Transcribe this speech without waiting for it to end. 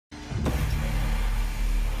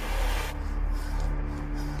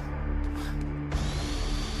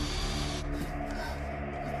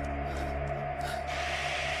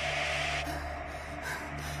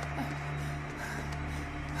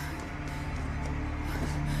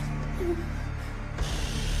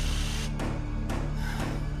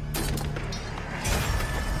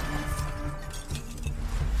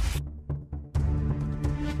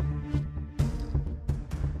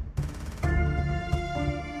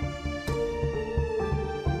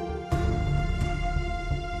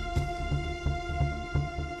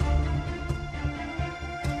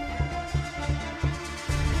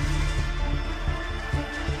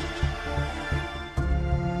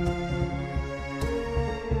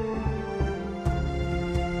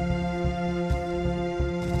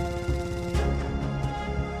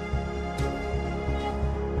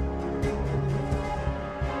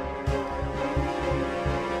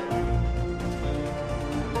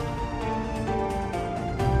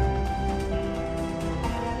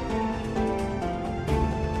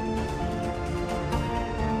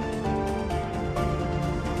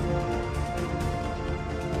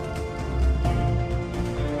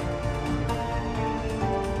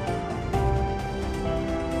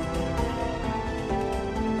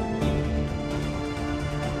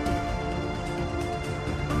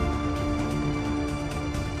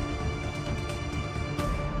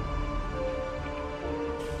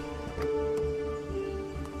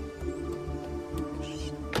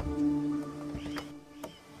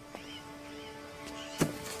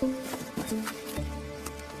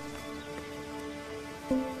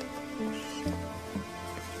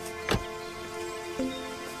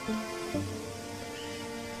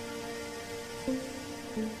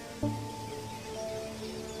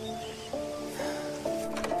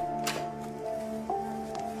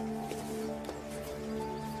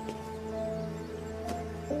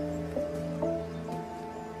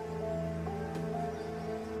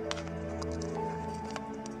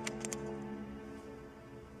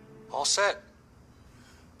All set.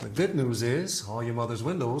 The good news is all your mother's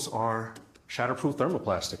windows are shatterproof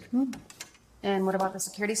thermoplastic. And what about the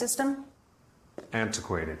security system?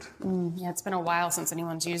 Antiquated. Yeah, it's been a while since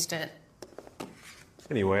anyone's used it.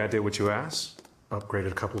 Anyway, I did what you asked.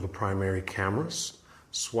 Upgraded a couple of the primary cameras,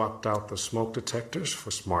 swapped out the smoke detectors for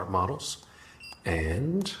smart models,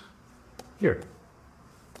 and here.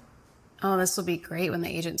 Oh, this will be great when the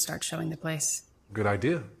agent starts showing the place. Good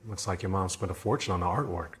idea. Looks like your mom spent a fortune on the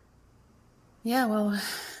artwork. Yeah, well,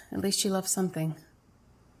 at least she loves something.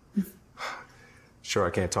 Sure,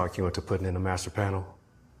 I can't talk you into putting in a master panel.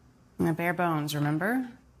 Bare bones, remember?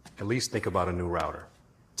 At least think about a new router.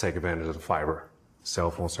 Take advantage of the fiber.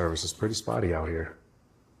 Cell phone service is pretty spotty out here.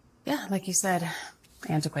 Yeah, like you said,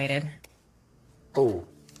 antiquated. Oh,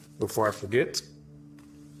 before I forget,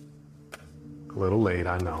 a little late,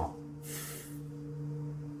 I know.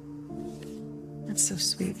 That's so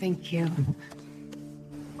sweet, thank you.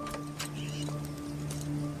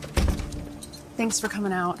 Thanks for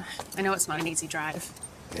coming out. I know it's not an easy drive.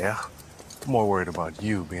 Yeah, I'm more worried about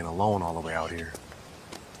you being alone all the way out here.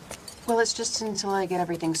 Well, it's just until I get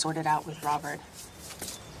everything sorted out with Robert.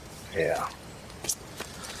 Yeah.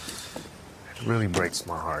 It really breaks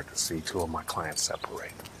my heart to see two of my clients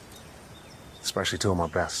separate. Especially two of my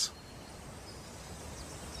best.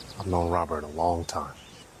 I've known Robert a long time.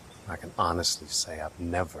 I can honestly say I've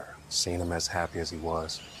never seen him as happy as he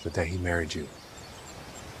was the day he married you.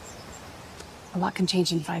 A lot can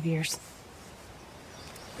change in 5 years.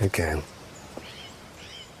 It can.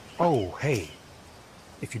 Oh, hey.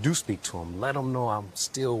 If you do speak to him, let him know I'm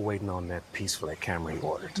still waiting on that piece for that camera he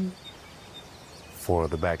ordered. For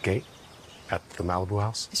the back gate at the Malibu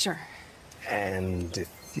house. Sure. And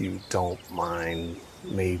if you don't mind,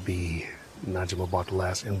 maybe nudge him about the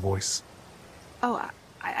last invoice. Oh,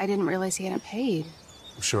 I didn't realize he hadn't paid.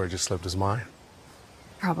 I'm sure it just slipped his mind.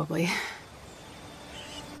 Probably.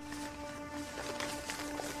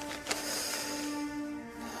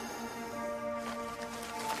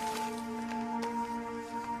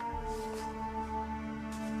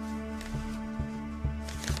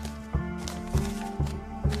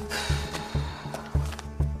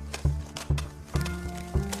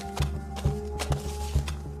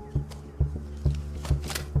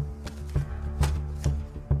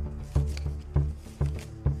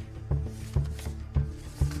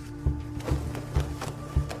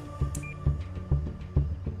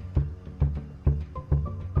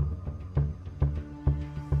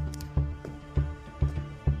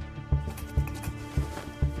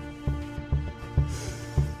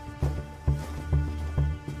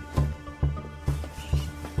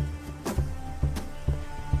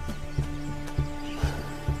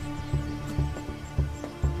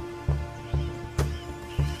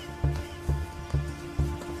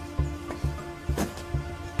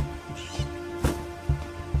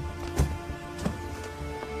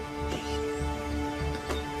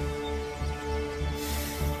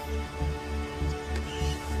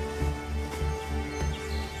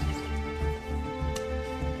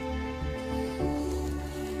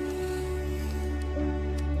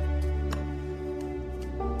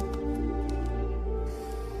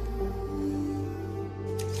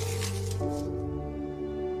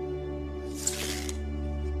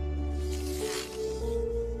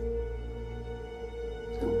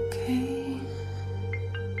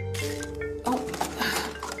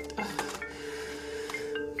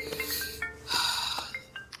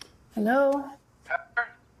 Hello? Heather?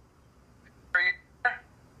 Are you there?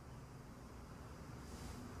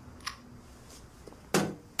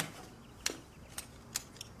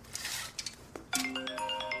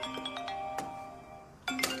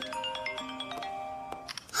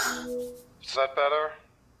 Is that better?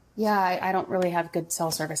 Yeah, I don't really have good cell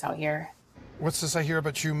service out here. What's this I hear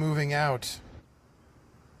about you moving out?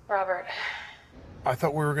 Robert. I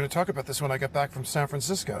thought we were going to talk about this when I got back from San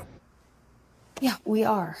Francisco. Yeah, we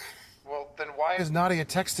are. Well, then why is Nadia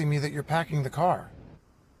texting me that you're packing the car?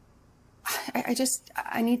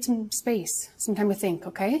 I need some space, some time to think,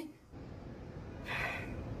 okay?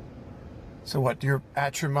 So what, you're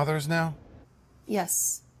at your mother's now?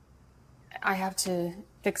 Yes. I have to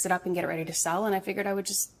fix it up and get it ready to sell, and I figured I would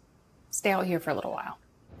just stay out here for a little while.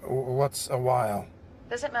 What's a while?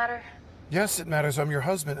 Does it matter? Yes, it matters. I'm your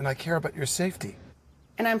husband and I care about your safety.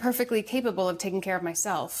 And I'm perfectly capable of taking care of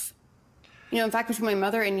myself. You know, in fact, between my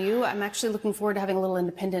mother and you, I'm actually looking forward to having a little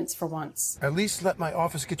independence for once. At least let my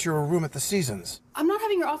office get you a room at the Seasons. I'm not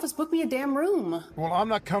having your office book me a damn room. Well, I'm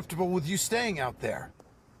not comfortable with you staying out there.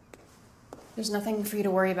 There's nothing for you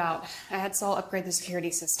to worry about. I had Saul upgrade the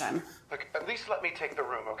security system. Look, at least let me take the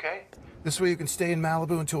room, okay? This way you can stay in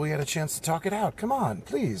Malibu until we had a chance to talk it out. Come on,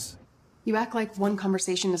 please. You act like one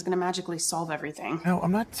conversation is going to magically solve everything. No,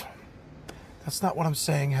 I'm not. That's not what I'm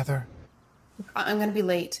saying, Heather. I'm going to be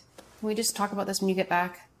late. Can we just talk about this when you get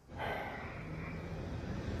back?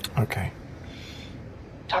 Okay.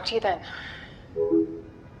 Talk to you then.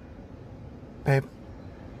 Babe.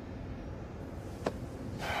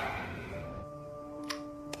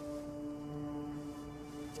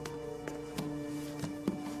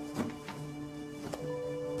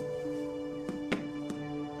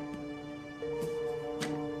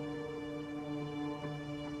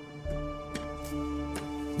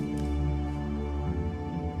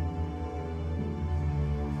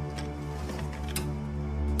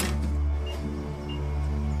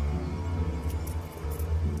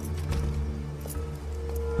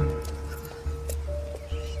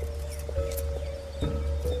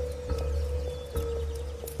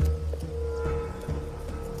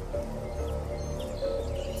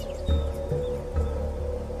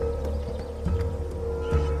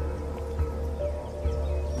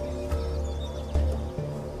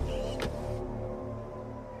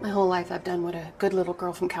 My whole life I've done what a good little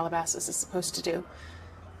girl from Calabasas is supposed to do.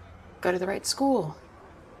 Go to the right school.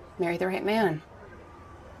 Marry the right man.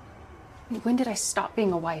 When did I stop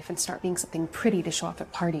being a wife and start being something pretty to show off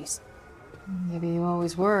at parties? Maybe you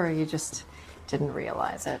always were, you just didn't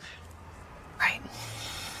realize it. Right.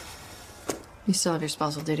 You still have your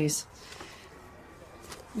spousal duties.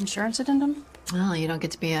 Insurance addendum? Well, you don't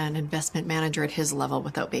get to be an investment manager at his level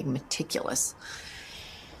without being meticulous.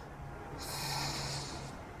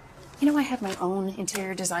 You know, I had my own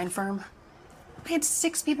interior design firm. I had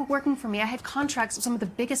 6 people working for me. I had contracts with some of the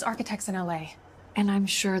biggest architects in LA. And I'm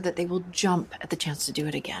sure that they will jump at the chance to do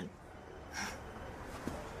it again.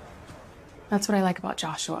 That's what I like about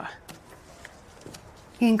Joshua.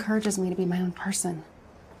 He encourages me to be my own person.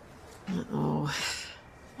 Uh-oh.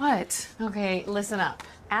 What? Okay, listen up.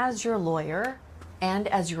 As your lawyer and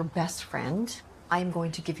as your best friend, I am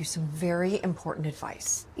going to give you some very important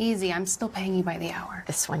advice. Easy, I'm still paying you by the hour.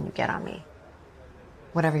 This one you get on me.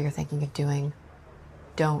 Whatever you're thinking of doing,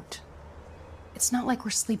 don't. It's not like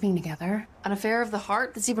we're sleeping together. An affair of the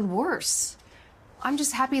heart, that's even worse. I'm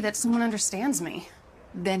just happy that someone understands me.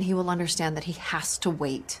 Then he will understand that he has to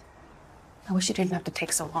wait. I wish it didn't have to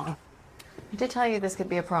take so long. I did tell you this could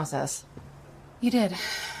be a process. You did.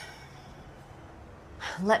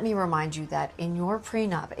 Let me remind you that in your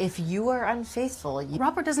prenup, if you are unfaithful, you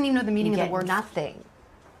Robert doesn't even know the meaning of get the word. nothing.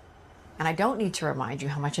 And I don't need to remind you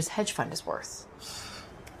how much his hedge fund is worth.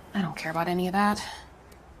 I don't care about any of that.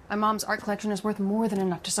 My mom's art collection is worth more than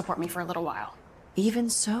enough to support me for a little while. Even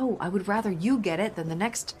so, I would rather you get it than the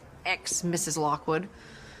next ex-Mrs. Lockwood.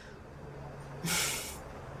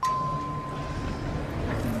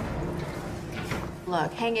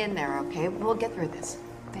 Look, hang in there, okay? We'll get through this.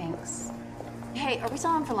 Thanks. Hey, are we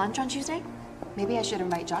still on for lunch on Tuesday? Maybe I should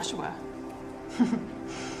invite Joshua.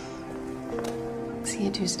 See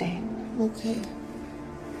you Tuesday. Okay.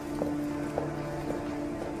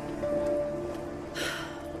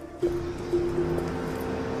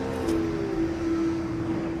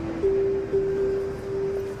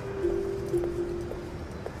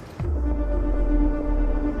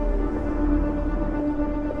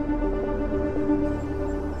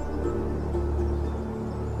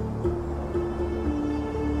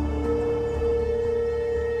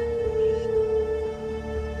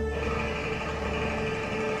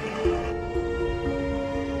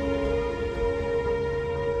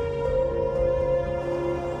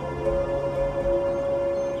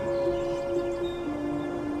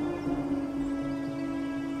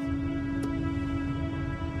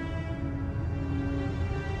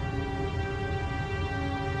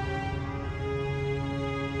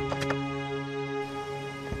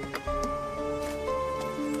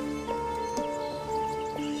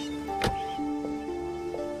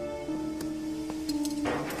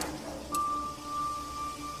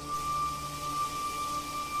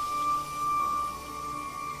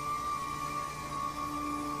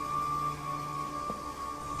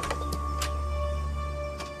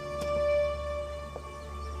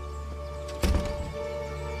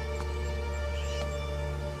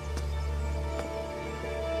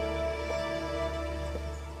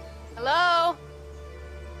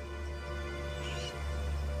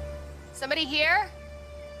 Somebody here?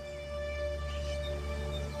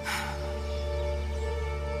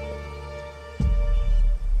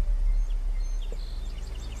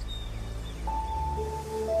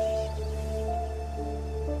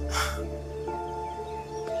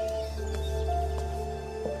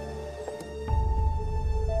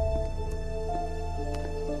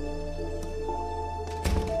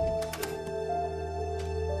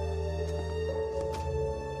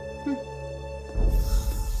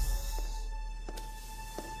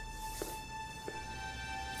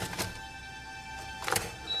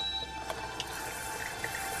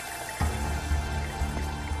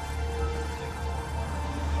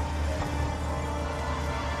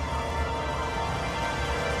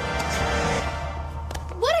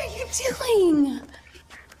 What are you doing?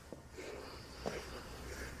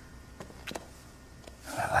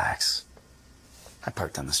 Relax. I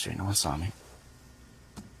parked on the street. No one saw me.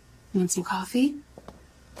 You want some coffee?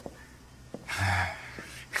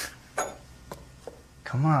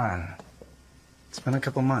 Come on. It's been a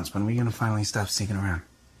couple months. When are we gonna finally stop sneaking around?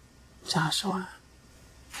 Joshua.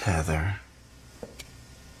 Heather.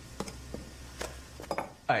 All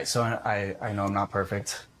right, so I know I'm not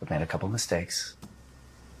perfect. I've made a couple mistakes.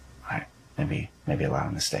 All right, maybe a lot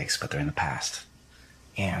of mistakes, but they're in the past.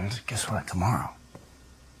 And guess what? Tomorrow,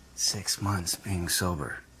 6 months being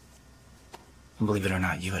sober. And believe it or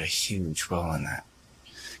not, you had a huge role in that.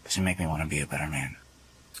 Because you make me want to be a better man.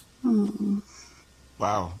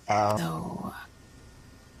 Wow. So,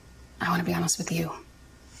 I want to be honest with you.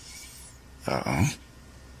 Uh-oh.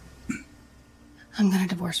 I'm gonna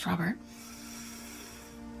divorce Robert.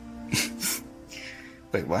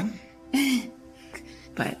 Wait, what?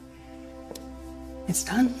 But it's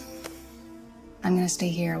done. I'm gonna stay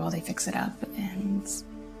here while they fix it up, and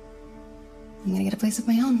I'm gonna get a place of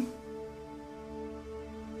my own.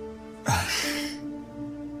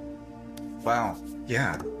 Wow.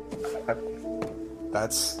 Yeah.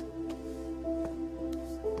 That's.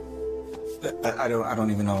 I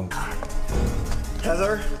don't even know.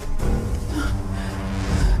 Heather?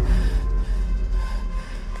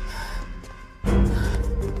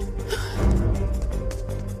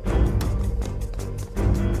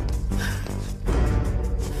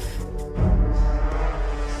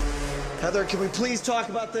 Heather, can we please talk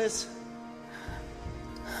about this?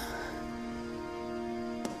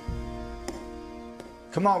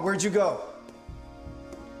 Come on, where'd you go?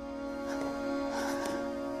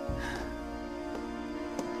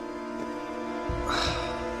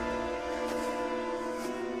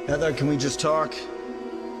 Heather, can we just talk?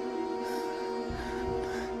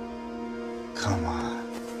 Come on.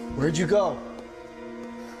 Where'd you go?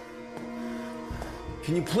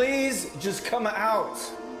 Can you please just come out?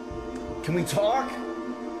 Can we talk?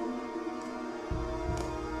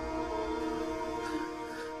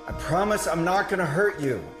 I promise I'm not gonna hurt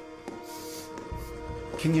you.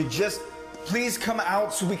 Can you just please come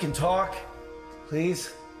out so we can talk?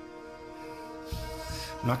 Please?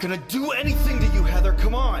 I'm not gonna do anything to you, Heather.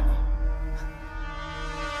 Come on.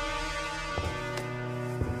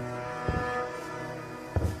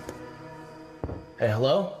 Hey,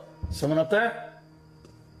 hello? Someone up there?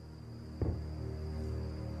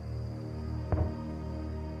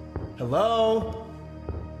 Hello?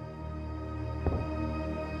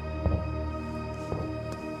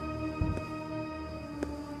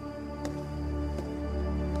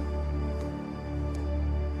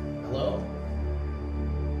 Hello?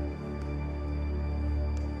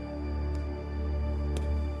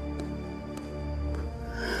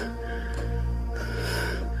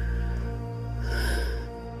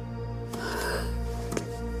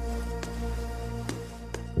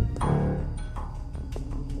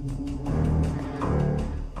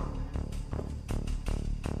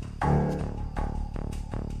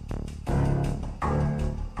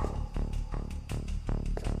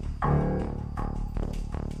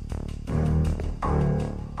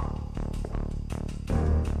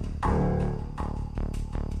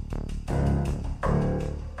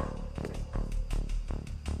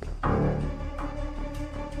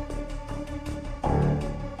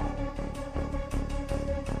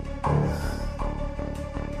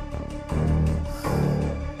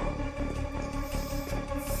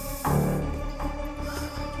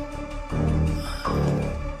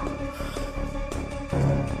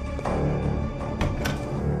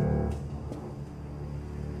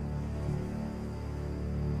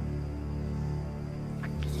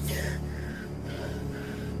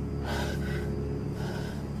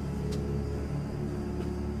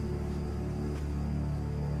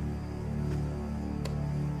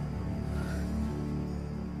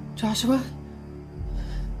 Joshua?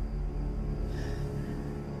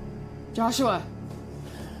 Joshua.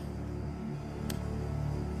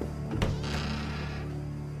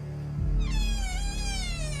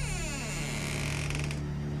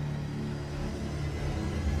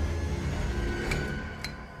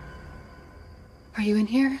 Are you in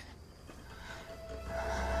here?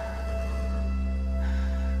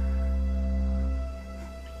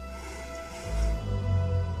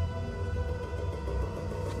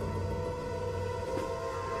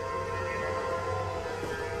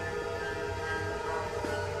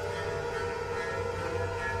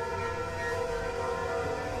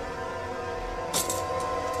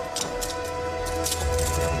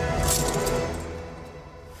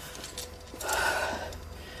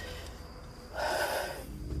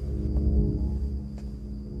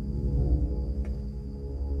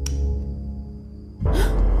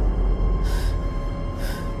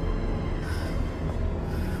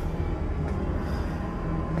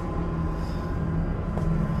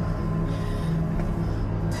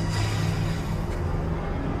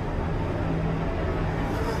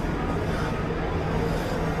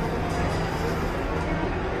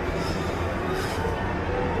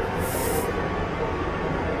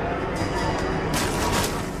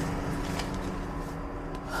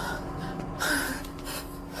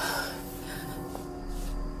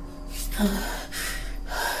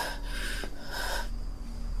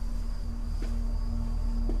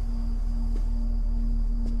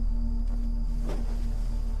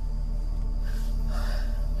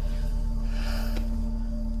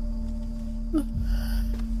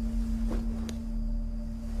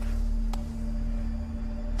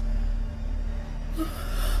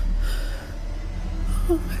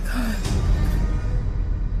 Oh my God.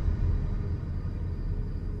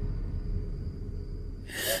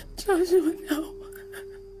 Joshua, no.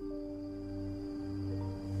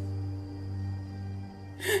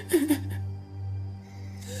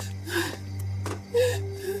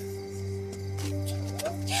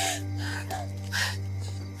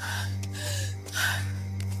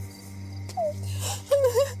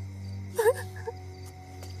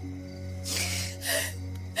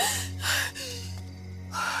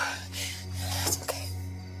 It's okay.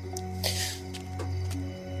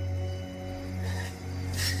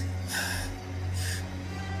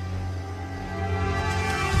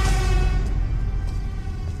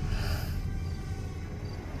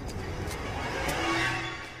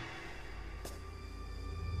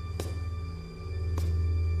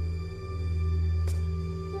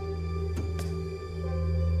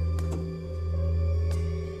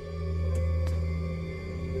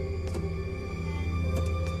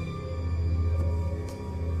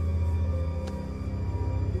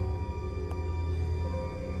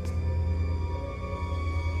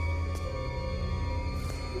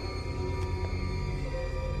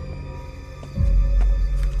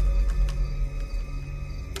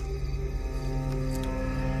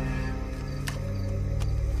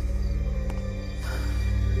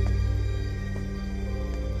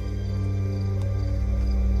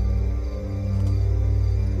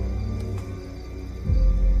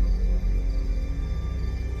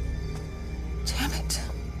 Damn it.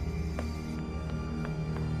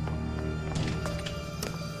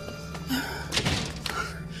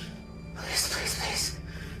 Please, please, please.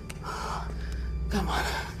 Come on.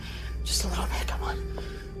 Just a little bit, come on.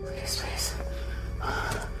 Please, please.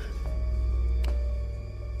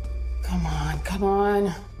 Come on, come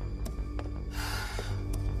on.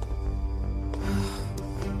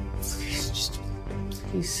 Please, just,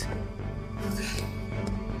 please. Okay.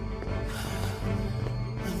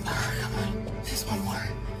 Come on, just one more.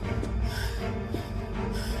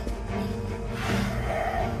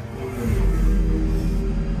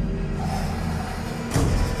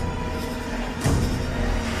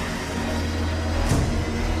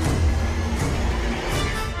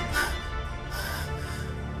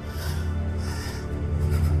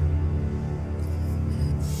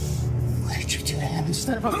 What did you do to him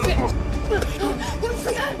instead of a bitch?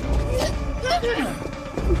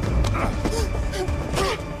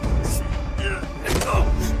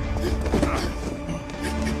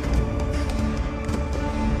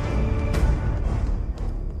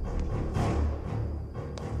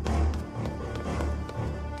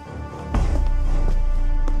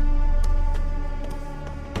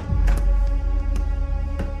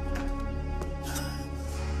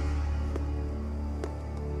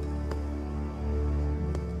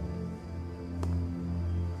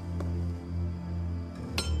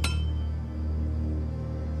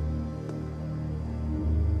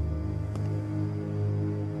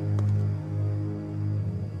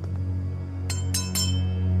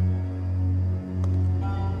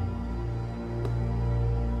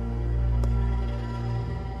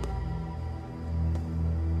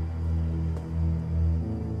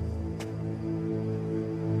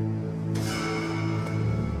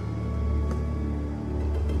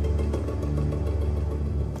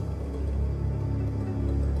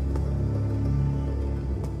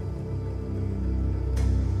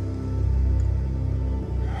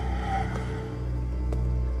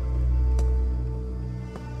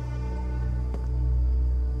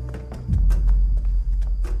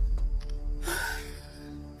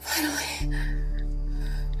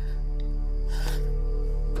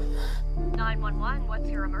 911. What's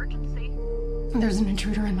your emergency? There's an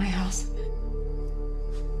intruder in my house.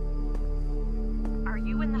 Are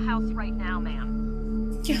you in the house right now,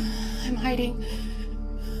 ma'am? Yeah, I'm hiding.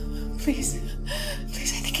 Please,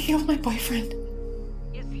 please, I think he killed my boyfriend.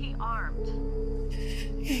 Is he armed?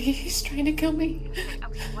 He's trying to kill me.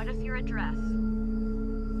 Okay, what is your address?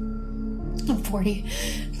 I'm 40,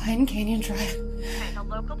 Pine Canyon Drive. Okay, the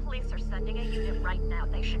local police are sending a unit right now.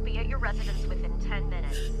 They should be at your residence within 10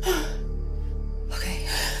 minutes. Okay,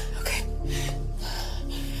 okay.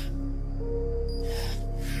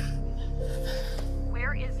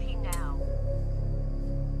 Where is he now?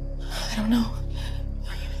 I don't know.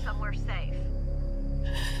 Are you somewhere safe?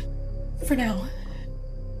 For now.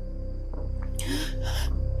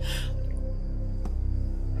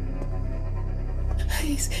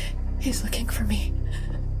 He's looking for me.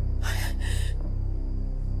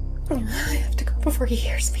 I have to go before he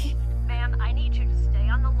hears me. Man, I need you to stay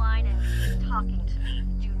on the line and keep talking to me.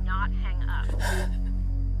 Do not hang up.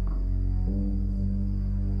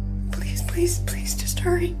 Please, please, please, just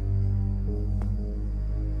hurry.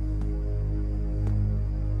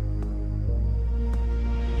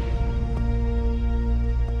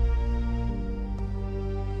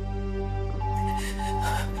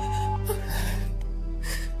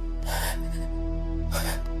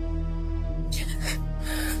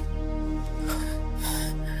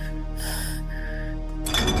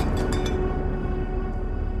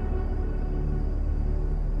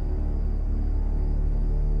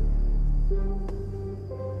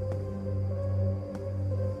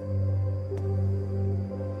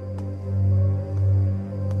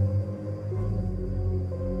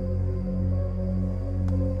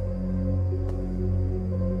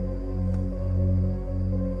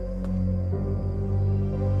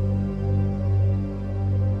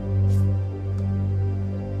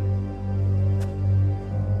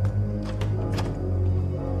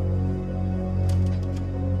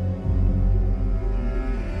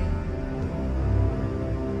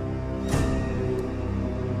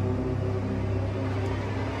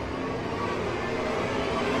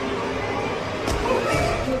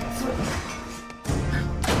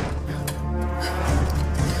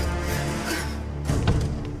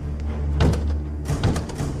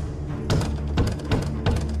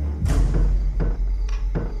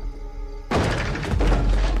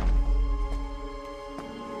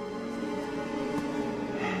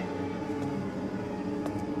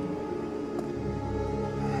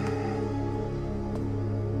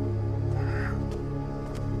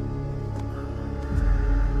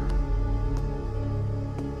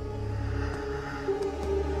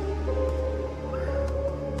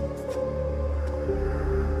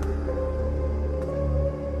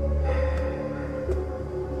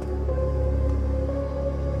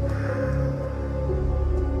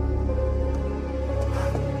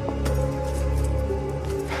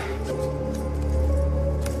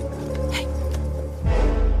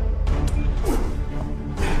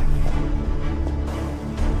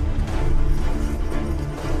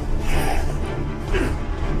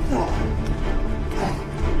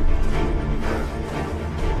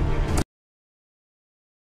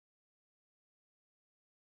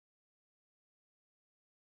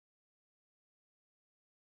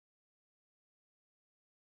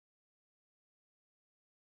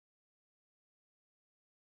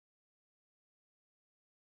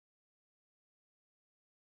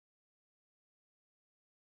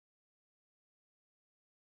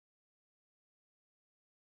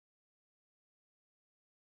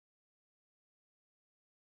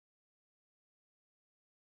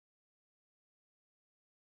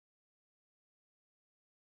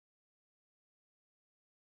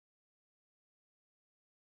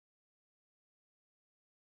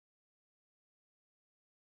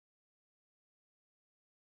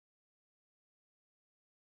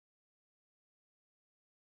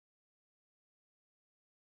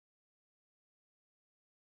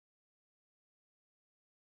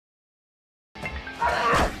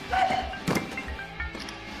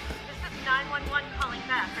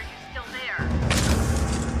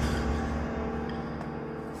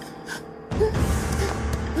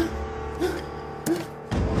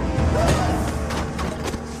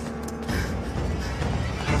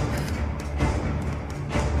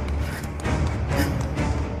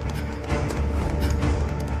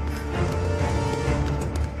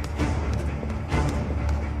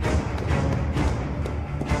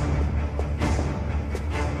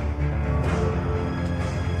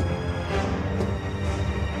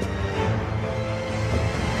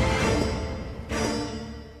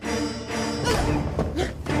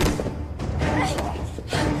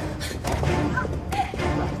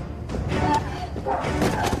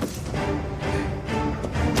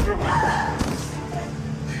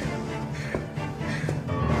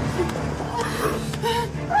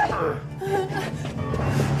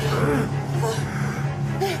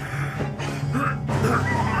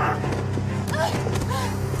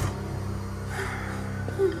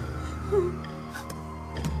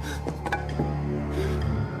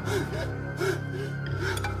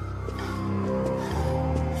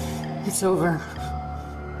 It's over.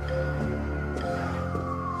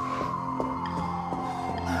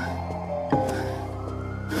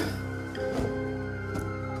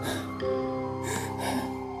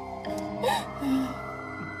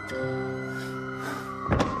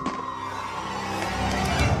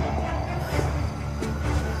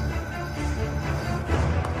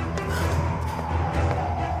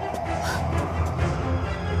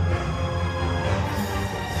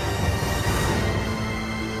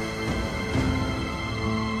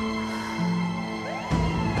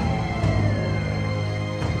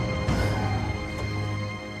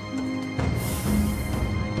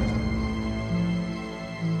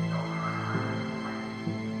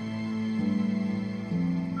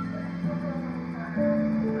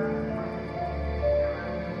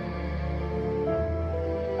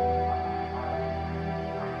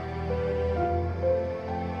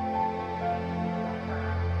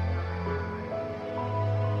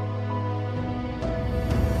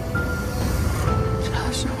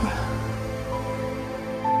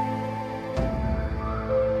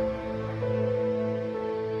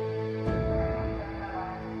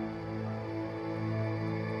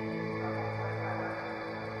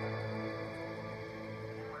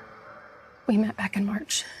 We met back in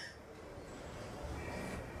March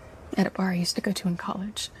at a bar I used to go to in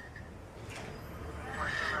college.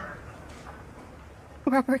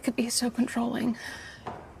 Robert could be so controlling.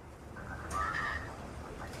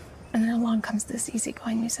 And then along comes this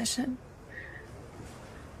easygoing musician.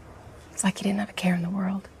 It's like he didn't have a care in the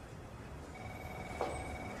world.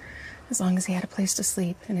 As long as he had a place to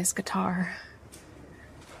sleep and his guitar,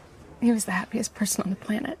 he was the happiest person on the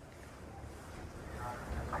planet.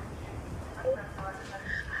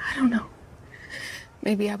 I don't know.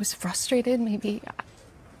 Maybe I was frustrated. Maybe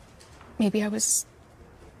I was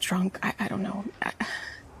drunk. I don't know.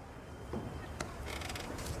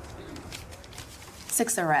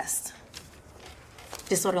 Sixth arrest.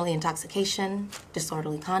 Disorderly intoxication,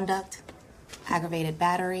 disorderly conduct, aggravated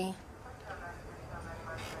battery.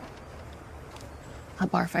 A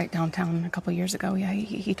bar fight downtown a couple years ago. Yeah,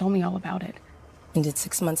 he told me all about it. And did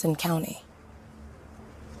 6 months in county.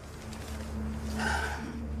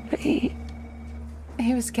 But he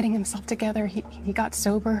was getting himself together. He got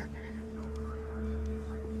sober.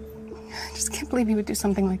 I just can't believe he would do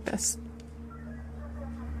something like this.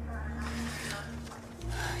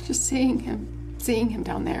 Just seeing him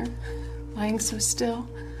down there, lying so still.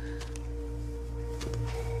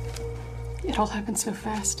 It all happened so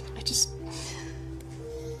fast. It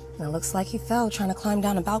looks like he fell trying to climb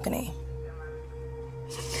down a balcony.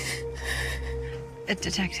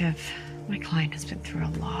 Detective, my client has been through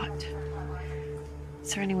a lot.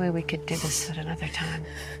 Is there any way we could do this at another time?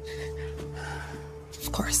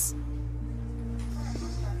 Of course.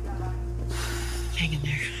 Hang in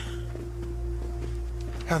there.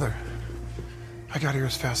 Heather, I got here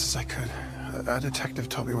as fast as I could. A detective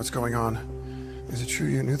told me what's going on. Is it true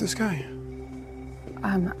you knew this guy?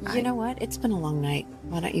 You know what? It's been a long night.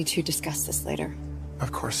 Why don't you two discuss this later?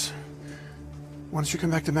 Of course. Why don't you come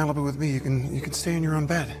back to Malibu with me? You can stay in your own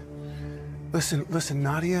bed. Listen,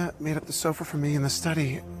 Nadia made up the sofa for me in the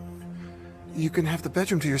study. You can have the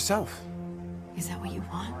bedroom to yourself. Is that what you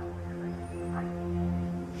want?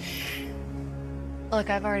 Look,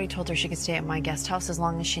 I've already told her she can stay at my guest house as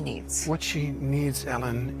long as she needs. What she needs,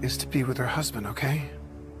 Ellen, is to be with her husband, okay?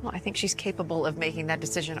 Well, I think she's capable of making that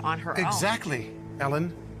decision on her own. Exactly,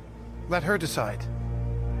 Ellen. Let her decide.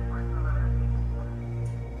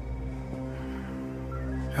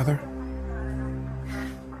 Heather?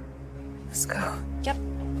 Let's go. Yep.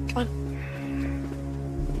 Come on.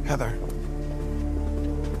 Heather.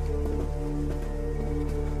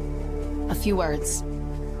 A few words.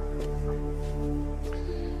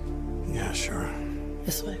 Yeah, sure.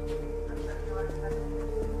 This way.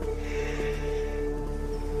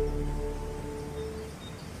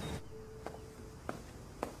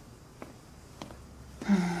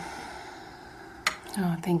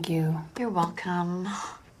 Oh, thank you. You're welcome.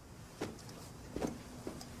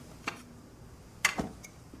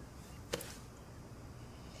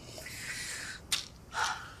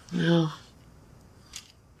 Well,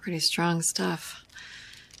 pretty strong stuff.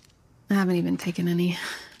 I haven't even taken any.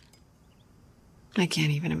 I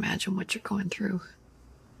can't even imagine what you're going through.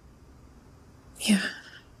 Yeah.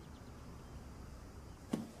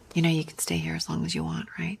 You know you can stay here as long as you want,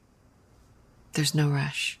 right? There's no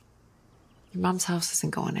rush. Your mom's house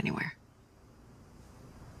isn't going anywhere.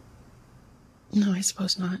 No, I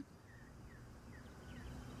suppose not.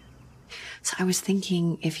 So I was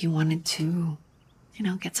thinking if you wanted to,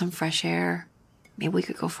 get some fresh air, maybe we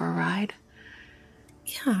could go for a ride.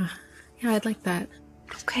 Yeah, I'd like that.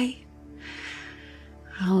 Okay.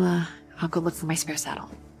 I'll go look for my spare saddle.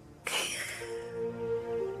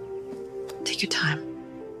 Take your time.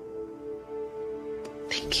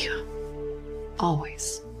 Thank you.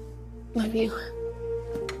 Always. Love you.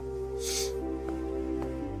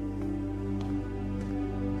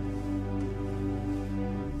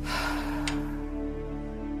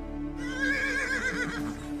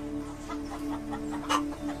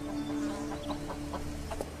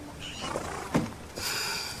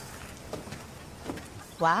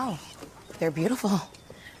 Wow, they're beautiful.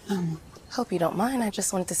 Hope you don't mind. I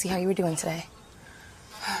just wanted to see how you were doing today.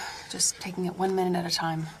 Just taking it 1 minute at a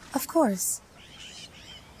time. Of course.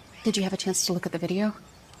 Did you have a chance to look at the video?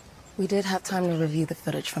 We did have time to review the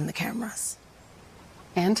footage from the cameras.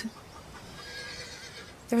 And?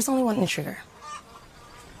 There was only one intruder.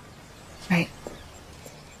 Right.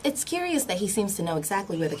 It's curious that he seems to know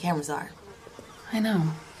exactly where the cameras are. I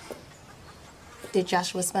know. Did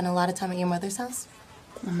Joshua spend a lot of time at your mother's house?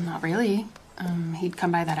 Not really. He'd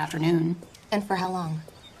come by that afternoon. And for how long?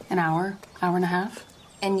 An hour, hour and a half.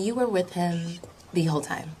 And you were with him the whole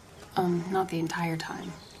time? Not the entire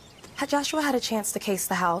time. Had Joshua had a chance to case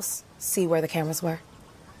the house, see where the cameras were?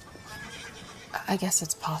 I guess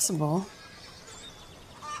it's possible.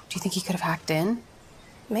 Do you think he could have hacked in?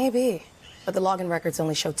 Maybe. But the login records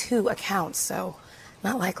only show 2 accounts, so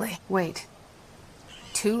not likely. Wait.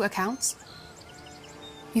 2 accounts?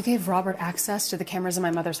 You gave Robert access to the cameras in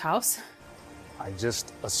my mother's house? I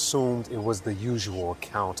just assumed it was the usual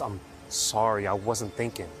account. I'm sorry, I wasn't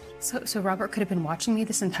thinking. So Robert could have been watching me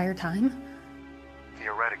this entire time?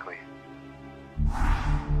 Theoretically.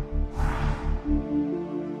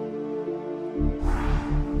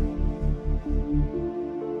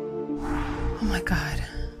 Oh my God.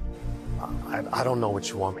 I don't know what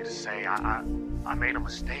you want me to say. I made a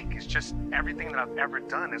mistake. It's just everything that I've ever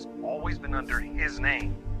done has always been under his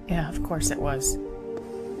name. Yeah, of course it was.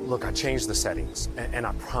 Look, I changed the settings, and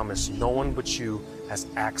I promise no one but you has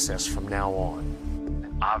access from now on.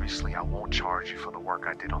 And obviously, I won't charge you for the work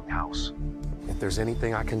I did on the house. If there's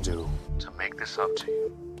anything I can do to make this up to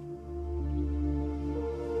you.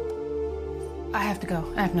 I have to go.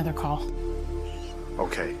 I have another call.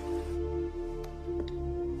 Okay.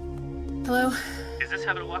 Hello? Is this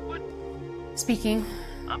Heather Lockwood? Speaking.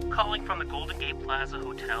 I'm calling from the Golden Gate Plaza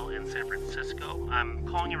Hotel in San Francisco. I'm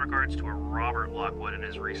calling in regards to a Robert Lockwood and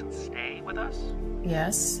his recent stay with us.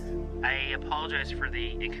 Yes? I apologize for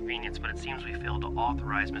the inconvenience, but it seems we failed to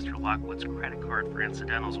authorize Mr. Lockwood's credit card for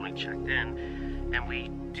incidentals when he checked in, and we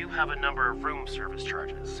do have a number of room service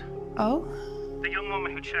charges. Oh? The young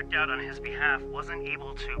woman who checked out on his behalf wasn't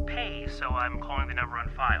able to pay, so I'm calling the number on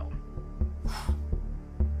file.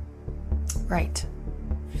 Right.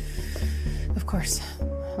 Of course.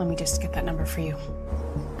 Let me just get that number for you.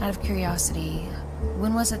 Out of curiosity,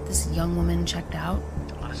 when was it this young woman checked out?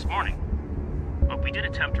 This morning. But we did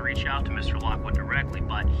attempt to reach out to Mr. Lockwood directly,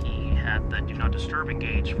 but he had the Do Not Disturb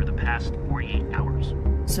engaged for the past 48 hours.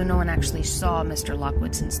 So no one actually saw Mr.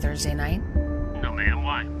 Lockwood since Thursday night? No, ma'am.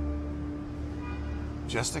 Why?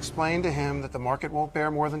 Just explain to him that the market won't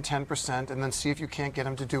bear more than 10%, and then see if you can't get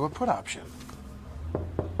him to do a put option.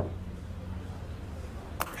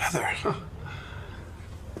 Heather.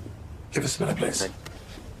 Give us a minute, please.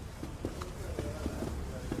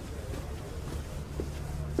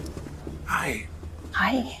 Hi.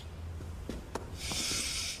 Hi.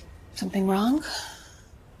 Something wrong?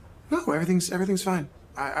 No, everything's fine.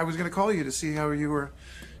 I was gonna call you to see how you were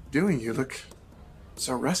doing. You look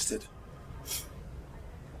so rested.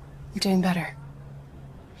 You're doing better.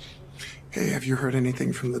 Hey, have you heard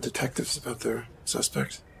anything from the detectives about their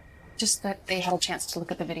suspect? Just that they had a chance to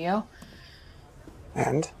look at the video.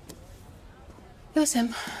 And? It was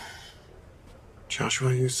him.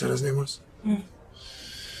 Joshua, you said his name was?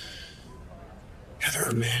 Heather,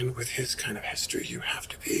 a man with his kind of history, you have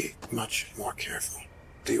to be much more careful.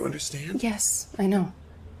 Do you understand? Yes, I know.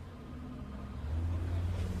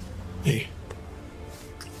 Hey,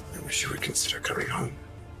 I wish you would consider coming home.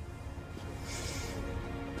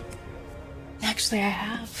 Actually, I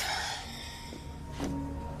have.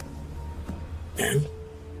 And?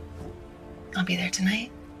 I'll be there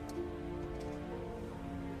tonight.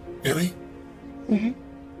 Really? Mm-hmm.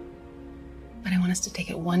 But I want us to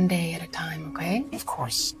take it one day at a time, okay? Of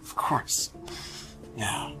course, of course.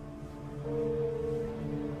 Yeah.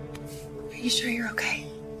 Are you sure you're okay?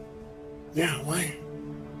 Yeah, why?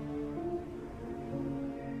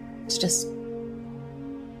 It's just...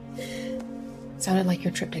 It sounded like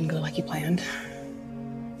your trip didn't go like you planned.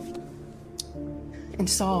 And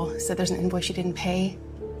Saul said there's an invoice you didn't pay.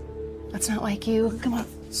 That's not like you. Come on.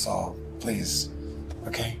 Saul, please.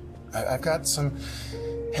 Okay? I've got some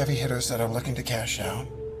heavy hitters that are looking to cash out.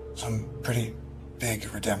 Some pretty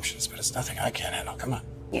big redemptions, but it's nothing I can't handle. Come on.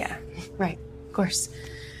 Yeah, right. Of course.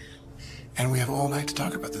 And we have all night to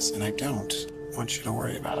talk about this, and I don't want you to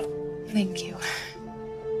worry about it. Thank you.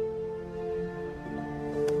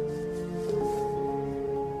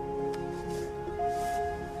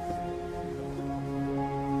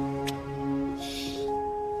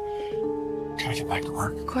 Can I get back to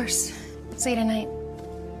work? Of course. See you tonight.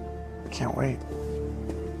 Can't wait.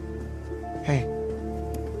 Hey.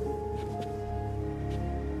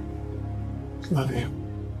 Love you.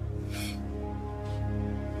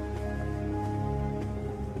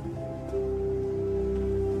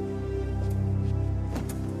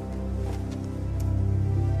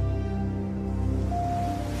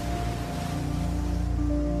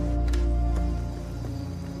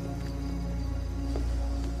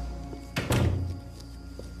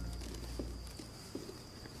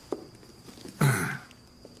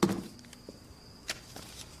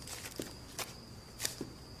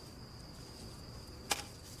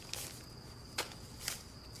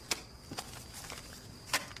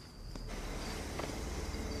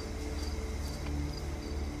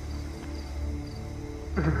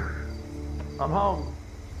 I'm home.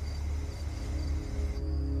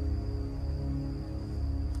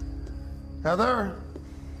 Heather?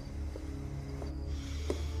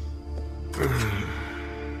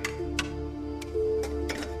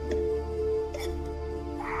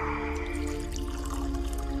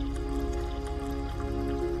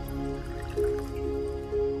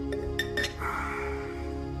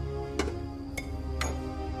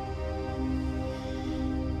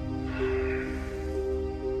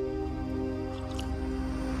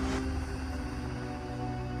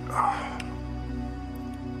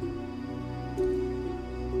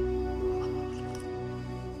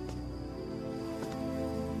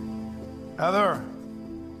 Heather?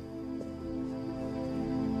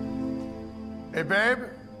 Hey, babe?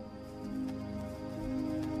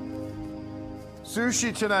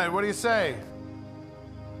 Sushi tonight, what do you say?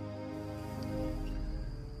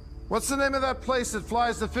 What's the name of that place that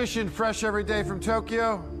flies the fish in fresh every day from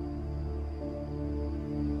Tokyo?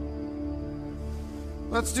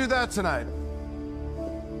 Let's do that tonight.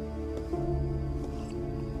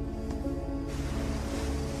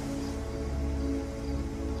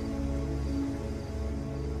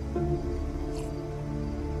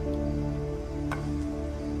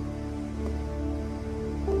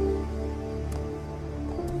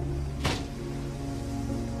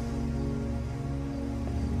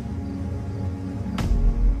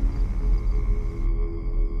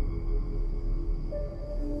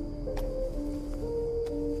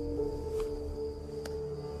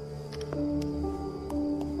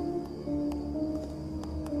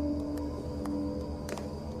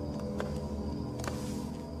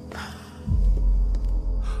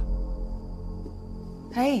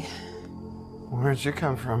 Hey. Where'd you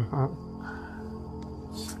come from, huh?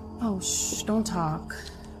 Oh, shh, don't talk.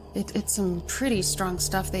 It's some pretty strong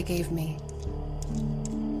stuff they gave me.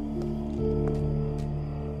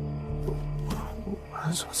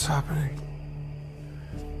 What's happening?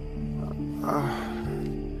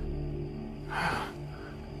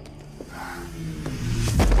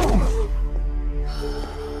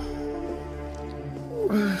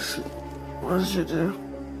 What did you do?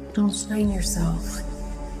 Don't strain yourself.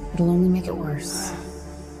 It'll only make it worse.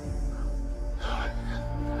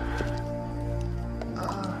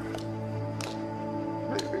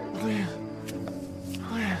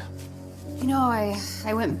 You know,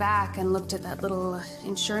 I went back and looked at that little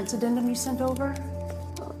insurance addendum you sent over.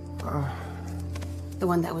 The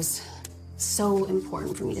one that was so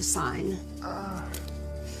important for me to sign. I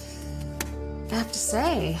have to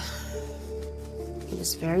say, it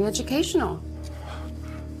was very educational.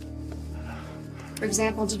 For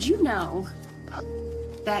example, did you know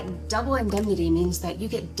that double indemnity means that you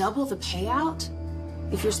get double the payout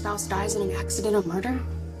if your spouse dies in an accident or murder?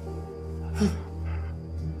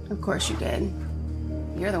 Of course you did.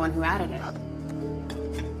 You're the one who added it.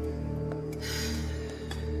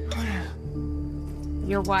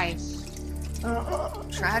 Your wife,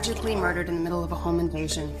 tragically murdered in the middle of a home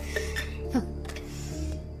invasion.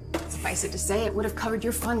 Suffice it to say, it would have covered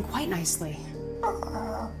your fund quite nicely.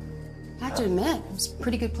 I have to admit, it was a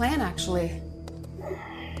pretty good plan, actually.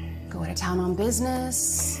 Go out of town on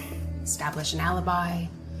business, establish an alibi,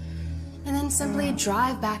 and then simply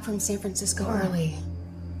drive back from San Francisco early.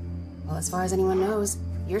 Well, as far as anyone knows,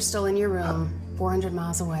 you're still in your room, 400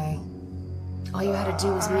 miles away. All you had to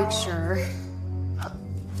do was make sure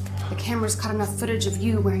the cameras caught enough footage of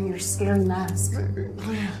you wearing your scary mask.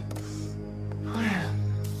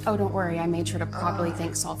 Oh, don't worry. I made sure to properly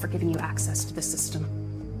thank Saul for giving you access to the system.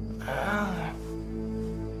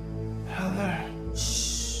 Heather.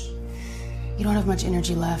 Shh. You don't have much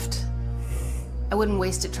energy left. I wouldn't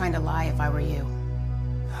waste it trying to lie if I were you.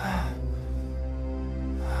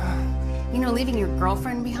 You know, leaving your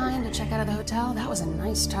girlfriend behind to check out of the hotel, that was a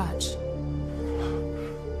nice touch.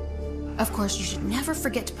 Of course, you should never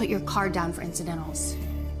forget to put your card down for incidentals.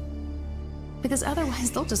 Because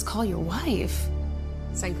otherwise, they'll just call your wife.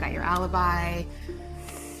 So you've got your alibi,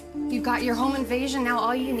 you've got your home invasion, now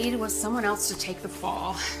all you needed was someone else to take the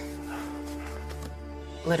fall.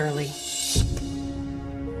 Literally.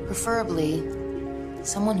 Preferably,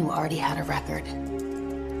 someone who already had a record.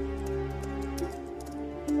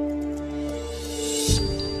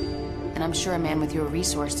 And I'm sure a man with your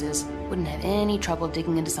resources wouldn't have any trouble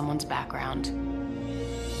digging into someone's background.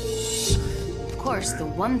 Of course, the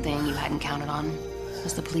one thing you hadn't counted on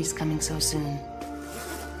was the police coming so soon.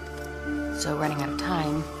 So running out of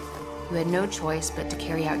time, you had no choice but to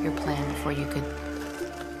carry out your plan before you could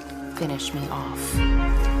finish me off.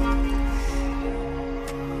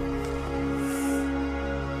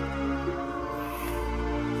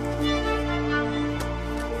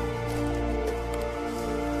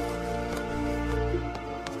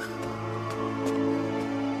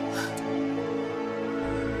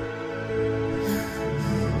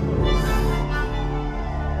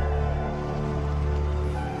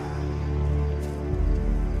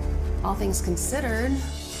 All things considered,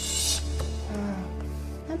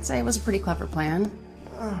 I'd say it was a pretty clever plan.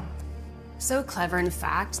 So clever, in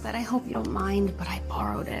fact, that I hope you don't mind, but I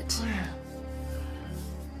borrowed it.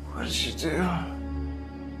 What did you do?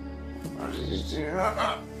 What did you do?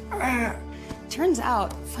 Turns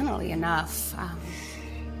out, funnily enough,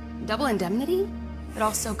 double indemnity, it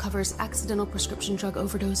also covers accidental prescription drug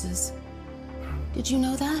overdoses. Did you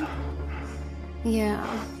know that? Yeah.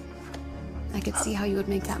 I could see how you would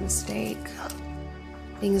make that mistake.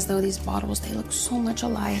 Being as though these bottles, they look so much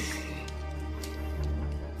alike.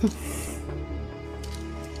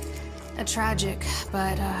 A tragic,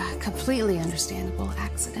 but completely understandable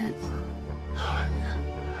accident.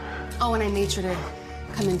 Oh, and I made sure to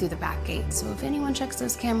come in through the back gate, so if anyone checks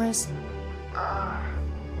those cameras, I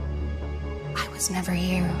was never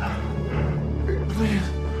here. Please.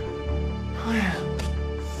 Please.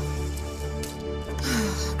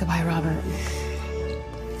 Goodbye, Robert.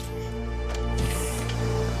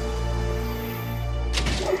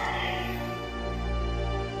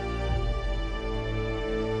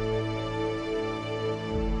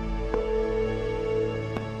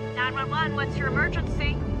 What's your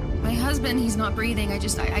emergency? My husband, he's not breathing. I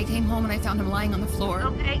came home and I found him lying on the floor.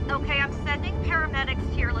 Okay, I'm sending paramedics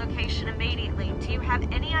to your location immediately. Do you have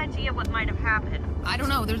any idea what might have happened? I don't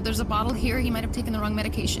know. There's a bottle here. He might have taken the wrong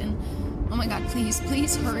medication. Oh my God, please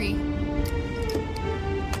hurry.